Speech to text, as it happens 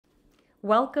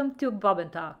Welcome to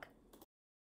BobbinTalk.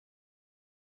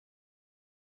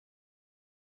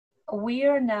 We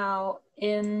are now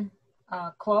in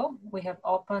CLO. We have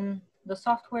opened the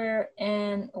software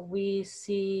and we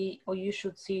see, or you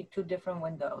should see, two different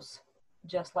windows,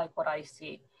 just like what I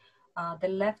see. The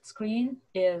left screen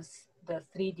is the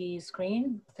 3D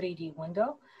screen, 3D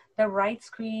window. The right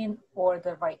screen or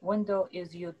the right window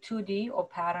is your 2D or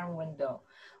pattern window.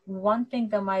 One thing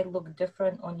that might look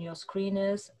different on your screen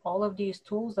is all of these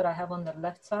tools that I have on the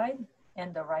left side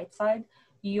and the right side,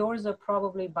 yours are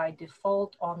probably by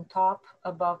default on top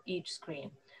above each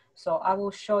screen. So I will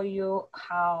show you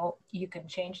how you can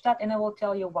change that, and I will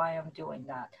tell you why I'm doing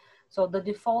that. So the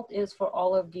default is for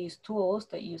all of these tools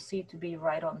that you see to be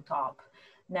right on top.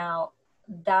 Now,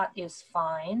 that is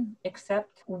fine,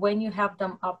 except when you have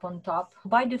them up on top.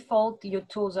 By default, your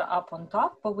tools are up on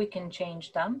top, but we can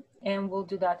change them, and we'll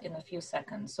do that in a few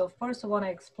seconds. So first I want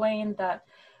to explain that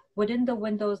within the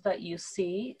windows that you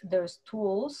see, there's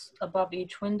tools above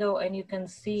each window, and you can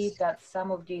see that some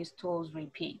of these tools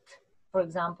repeat. For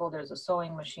example, there's a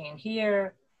sewing machine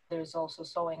here, there's also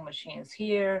sewing machines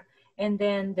here, and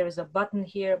then there's a button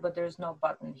here, but there's no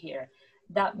button here.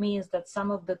 That means that some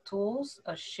of the tools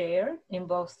are shared in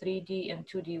both 3D and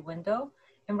 2D window.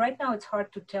 And right now it's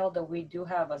hard to tell that we do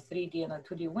have a 3D and a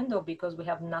 2D window because we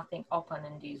have nothing open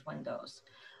in these windows.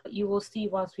 You will see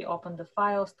once we open the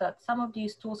files that some of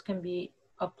these tools can be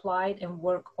applied and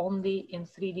work only in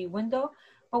 3D window,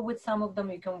 but with some of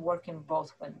them you can work in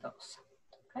both windows.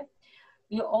 Okay.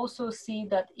 You also see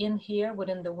that in here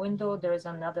within the window there is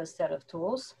another set of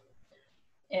tools,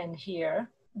 and here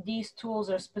these tools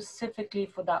are specifically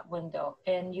for that window,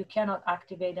 and you cannot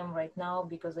activate them right now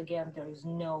because again there is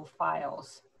no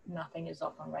files. Nothing is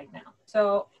open right now.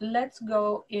 So let's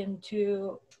go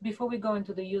into, before we go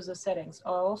into the user settings, I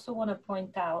also want to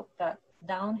point out that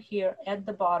down here at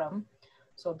the bottom,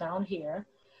 so down here,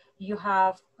 you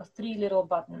have three little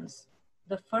buttons.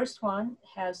 The first one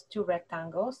has two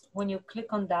rectangles. When you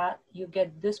click on that, you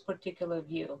get this particular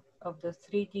view of the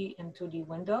 3D and 2D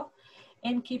window.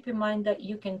 And keep in mind that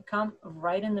you can come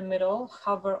right in the middle,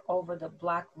 hover over the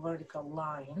black vertical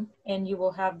line, and you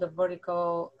will have the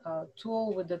vertical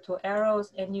tool with the two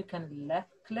arrows, and you can left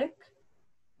click,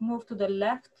 move to the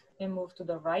left and move to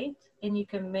the right, and you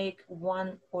can make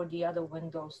one or the other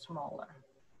window smaller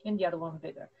and the other one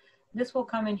bigger. This will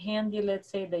come in handy. Let's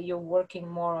say that you're working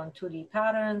more on 2D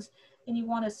patterns and you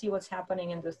want to see what's happening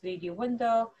in the 3D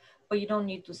window, but you don't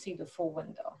need to see the full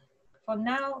window. For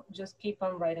now, just keep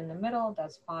them right in the middle,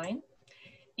 that's fine.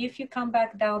 If you come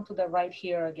back down to the right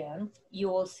here again, you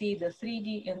will see the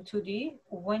 3D and 2D.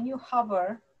 When you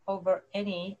hover over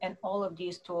any and all of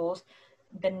these tools,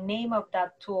 the name of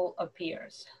that tool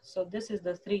appears. So this is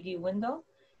the 3D window.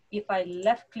 If I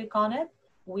left click on it,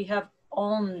 we have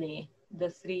only the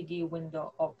 3D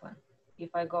window open.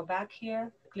 If I go back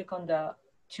here, click on the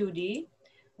 2D,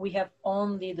 we have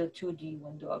only the 2D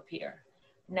window up here.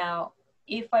 Now,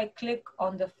 if I click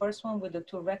on the first one with the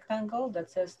two rectangle that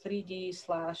says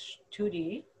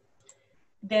 3D/2D,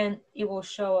 then it will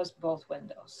show us both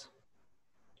windows.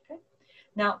 Okay.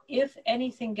 Now, if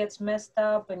anything gets messed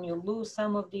up and you lose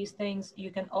some of these things,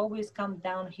 you can always come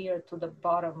down here to the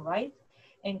bottom right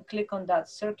and click on that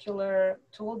circular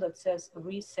tool that says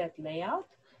Reset Layout.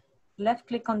 Left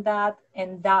click on that,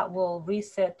 and that will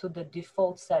reset to the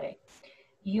default setting.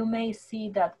 You may see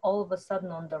that all of a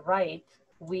sudden on the right,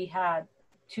 we had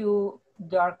two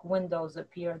dark windows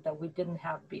appear that we didn't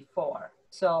have before.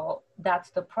 So that's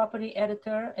the property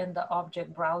editor and the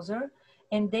object browser.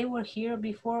 And they were here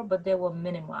before, but they were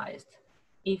minimized.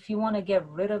 If you want to get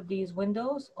rid of these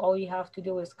windows, all you have to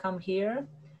do is come here,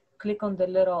 click on the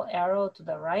little arrow to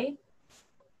the right,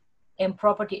 and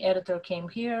property editor came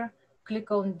here,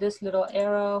 click on this little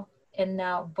arrow, and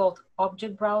now both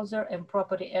object browser and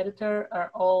property editor are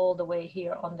all the way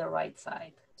here on the right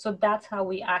side. So that's how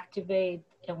we activate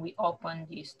and we open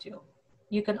these two.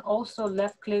 You can also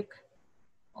left click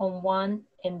on one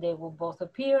and they will both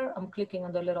appear. I'm clicking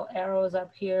on the little arrows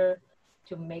up here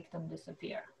to make them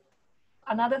disappear.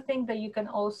 Another thing that you can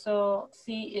also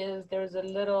see is there's a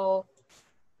little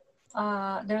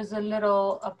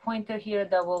pointer here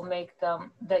that will make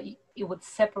them, that it would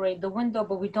separate the window,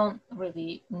 but we don't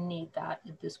really need that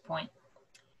at this point.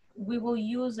 We will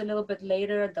use a little bit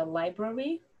later the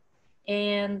library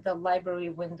and the library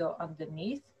window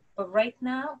underneath. But right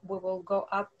now we will go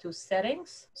up to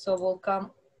settings. So we'll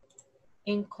come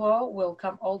in CLO, we'll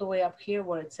come all the way up here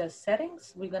where it says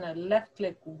settings. We're gonna left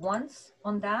click once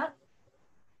on that.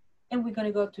 And we're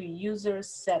gonna go to user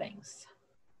settings.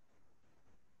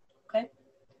 Okay.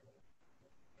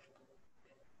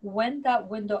 When that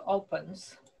window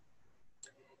opens,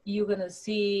 You're gonna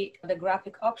see the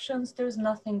graphic options. There's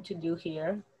nothing to do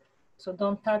here. So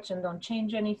don't touch and don't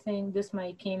change anything. This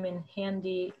might came in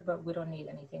handy, but we don't need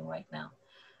anything right now.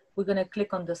 We're gonna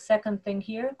click on the second thing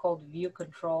here called View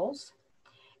Controls.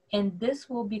 And this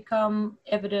will become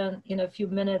evident in a few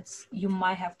minutes. You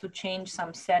might have to change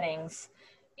some settings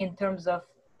in terms of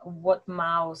what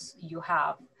mouse you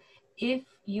have. If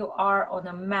you are on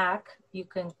a Mac, you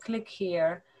can click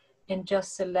here and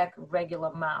just select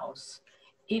regular mouse.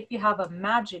 If you have a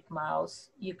magic mouse,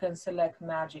 you can select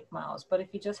magic mouse. But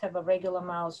if you just have a regular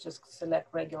mouse, just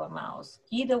select regular mouse.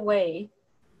 Either way,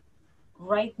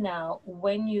 right now,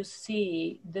 when you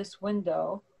see this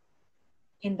window,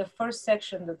 in the first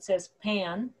section that says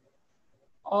pan,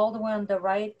 all the way on the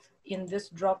right in this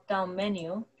drop-down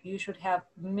menu, you should have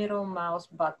middle mouse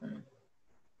button.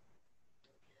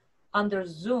 Under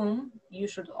zoom, you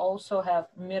should also have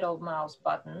middle mouse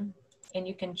button, and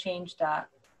you can change that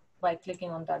by clicking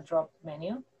on that drop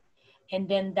menu. And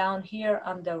then down here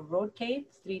under rotate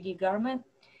 3D garment,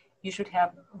 you should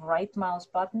have right mouse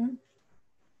button.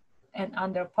 And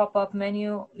under pop-up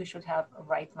menu, you should have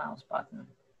right mouse button.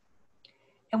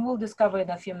 And we'll discover in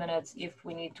a few minutes if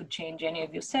we need to change any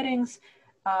of your settings,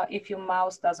 if your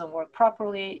mouse doesn't work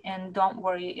properly. And don't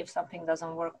worry, if something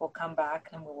doesn't work, we'll come back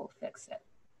and we will fix it.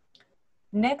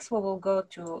 Next, we will go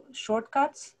to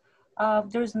shortcuts.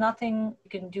 There's nothing you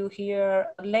can do here.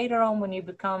 Later on, when you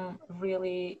become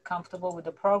really comfortable with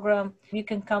the program, you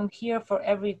can come here for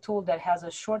every tool that has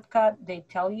a shortcut. They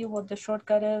tell you what the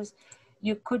shortcut is.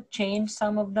 You could change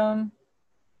some of them,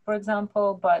 for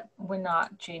example, but we're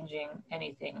not changing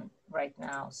anything right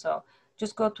now. So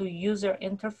just go to user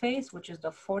interface, which is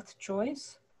the fourth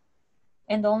choice.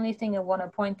 And the only thing I want to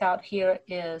point out here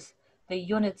is the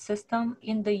unit system.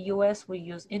 In the US, we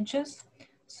use inches.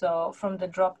 So from the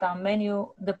drop-down menu,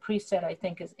 the preset, I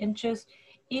think, is inches.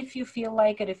 If you feel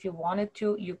like it, if you wanted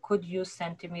to, you could use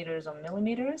centimeters or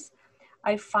millimeters.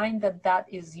 I find that that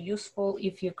is useful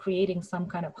if you're creating some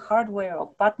kind of hardware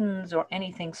or buttons or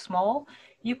anything small.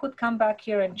 You could come back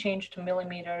here and change to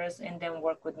millimeters and then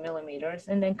work with millimeters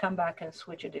and then come back and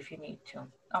switch it if you need to.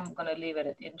 I'm going to leave it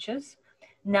at inches.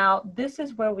 Now, this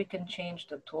is where we can change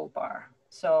the toolbar.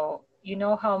 So you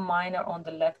know how mine are on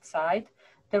the left side?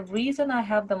 The reason I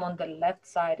have them on the left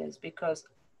side is because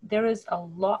there is a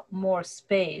lot more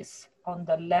space on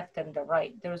the left and the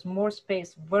right. There's more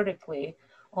space vertically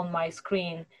on my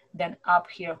screen than up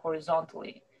here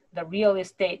horizontally. The real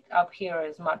estate up here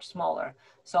is much smaller.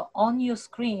 So on your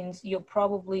screens, you're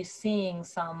probably seeing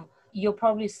some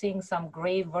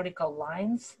gray vertical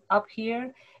lines up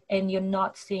here, and you're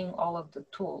not seeing all of the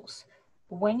tools.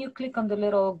 When you click on the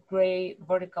little gray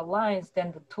vertical lines,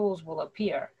 then the tools will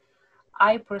appear.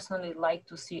 I personally like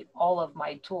to see all of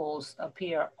my tools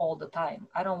appear all the time.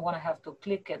 I don't want to have to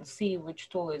click and see which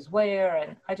tool is where,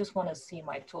 and I just want to see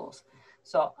my tools.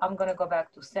 So I'm going to go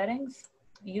back to settings,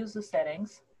 use the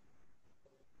settings,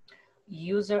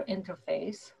 user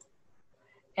interface,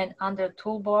 and under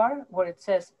toolbar where it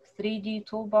says 3D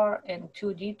toolbar and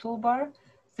 2D toolbar,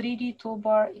 3D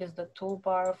toolbar is the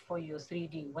toolbar for your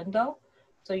 3D window.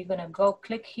 So you're going to go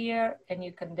click here and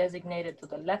you can designate it to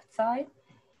the left side.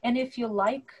 And if you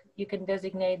like, you can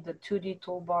designate the 2D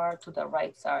toolbar to the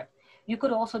right side. You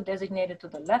could also designate it to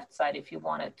the left side if you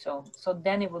wanted to. So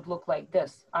then it would look like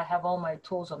this. I have all my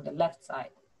tools on the left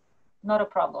side. Not a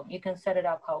problem. You can set it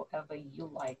up however you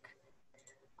like.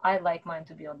 I like mine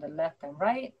to be on the left and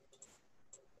right.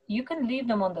 You can leave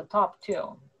them on the top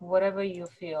too, whatever you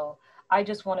feel. I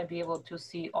just want to be able to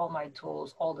see all my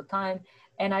tools all the time.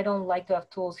 And I don't like to have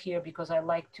tools here because I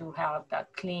like to have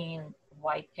that clean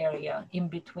white area in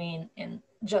between and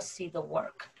just see the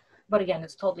work. But again,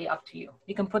 it's totally up to you.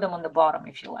 You can put them on the bottom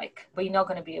if you like, but you're not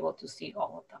going to be able to see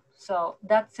all of them. So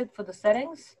that's it for the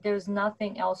settings. There's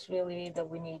nothing else really that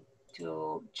we need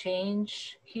to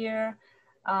change here.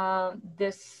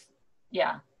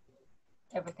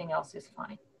 Everything else is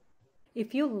fine.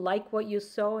 If you like what you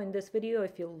saw in this video,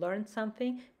 if you learned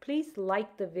something, please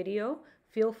like the video.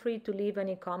 Feel free to leave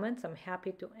any comments. I'm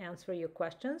happy to answer your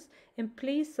questions. And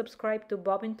please subscribe to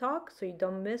BobbinTalk so you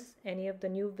don't miss any of the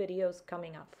new videos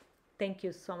coming up. Thank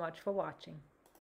you so much for watching.